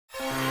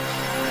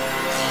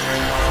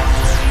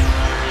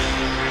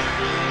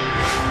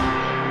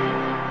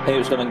Hey,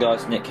 what's going on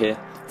guys, Nick here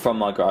from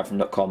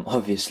mygriphone.com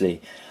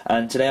obviously,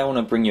 and today I want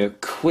to bring you a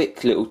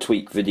quick little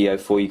tweak video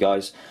for you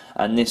guys,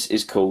 and this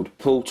is called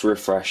pull to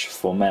refresh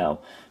for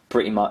mail.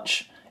 Pretty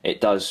much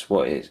it does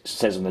what it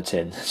says on the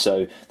tin,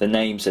 so the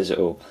name says it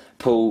all.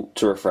 Pull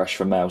to refresh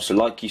for mail. So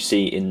like you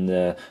see in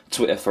the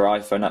Twitter for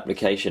iPhone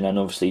application and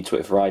obviously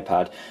Twitter for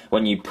iPad,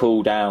 when you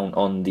pull down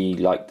on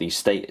the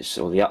status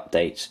or the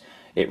updates,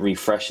 it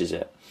refreshes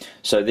it.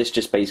 So this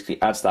just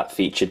basically adds that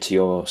feature to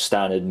your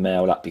standard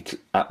mail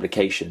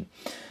application.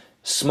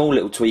 Small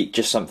little tweak,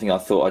 just something I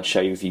thought I'd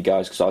show you with you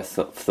guys because I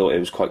thought it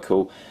was quite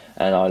cool,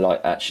 and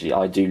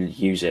I do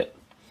use it.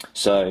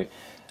 So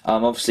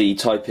obviously you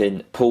type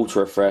in pull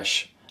to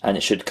refresh and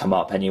it should come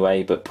up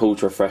anyway, but pull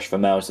to refresh for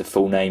mail is the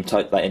full name.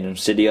 Type that in on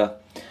Cydia,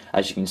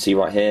 as you can see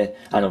right here,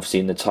 and obviously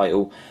in the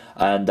title,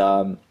 and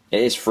it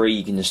is free.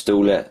 You can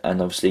install it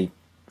and obviously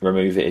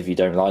remove it if you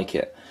don't like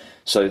it.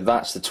 So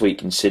that's the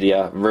tweak in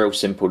Cydia, real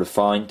simple to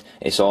find.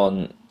 It's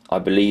on, I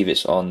believe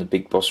it's on the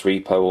Big Boss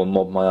repo or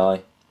Mod My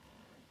Eye.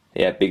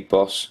 Yeah, Big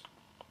Boss.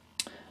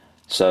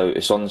 So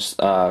it's on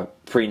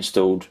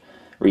pre-installed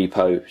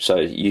repo, so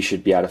you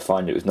should be able to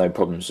find it with no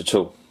problems at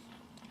all.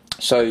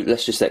 So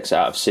let's just exit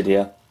out of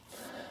Cydia,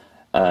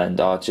 and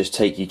I'll just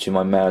take you to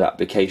my mail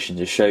application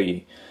to show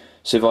you.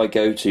 So if I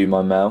go to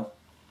my mail,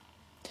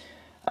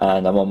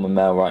 and I'm on my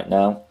mail right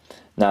now.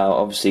 Now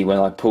obviously when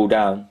I pull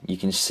down you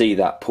can see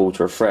that pull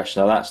to refresh.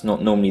 Now that's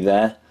not normally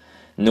there.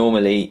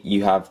 Normally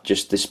you have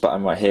just this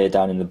button right here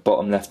down in the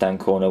bottom left hand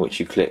corner which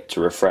you click to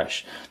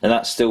refresh. Now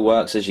that still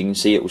works, as you can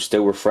see it will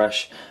still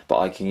refresh, but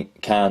I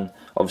can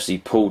obviously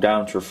pull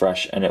down to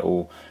refresh and it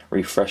will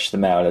refresh the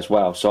mail as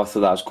well. So I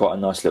thought that was quite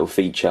a nice little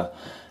feature,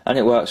 and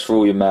it works for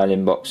all your mail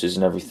inboxes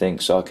and everything,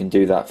 so I can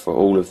do that for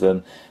all of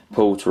them,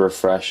 pull to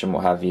refresh and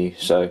what have you.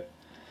 So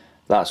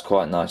that's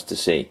quite nice to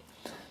see.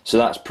 So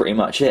that's pretty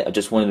much it. I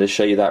just wanted to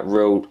show you that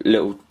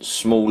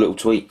small little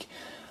tweak.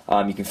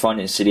 You can find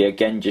it in Cydia,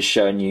 again just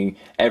showing you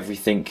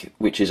everything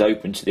which is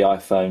open to the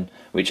iPhone,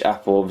 which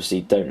Apple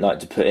obviously don't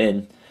like to put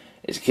in.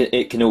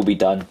 It can all be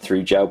done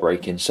through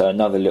jailbreaking, so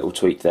another little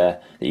tweak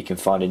there that you can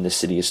find in the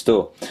Cydia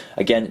store.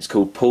 Again, it's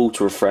called pull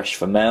to refresh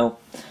for mail,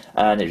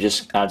 and it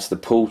just adds the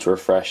pull to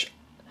refresh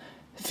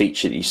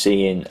feature that you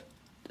see in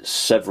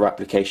several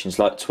applications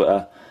like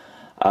Twitter,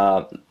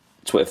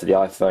 Twitter for the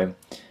iPhone,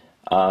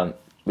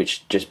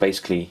 which just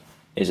basically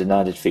is an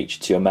added feature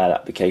to your mail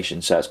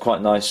application. So it's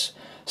quite nice,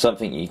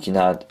 something you can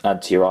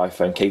add to your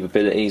iPhone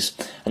capabilities,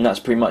 and that's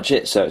pretty much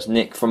it. So it's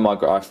Nick from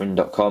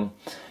mygriphone.com.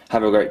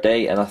 Have a great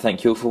day, and I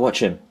thank you all for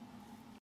watching.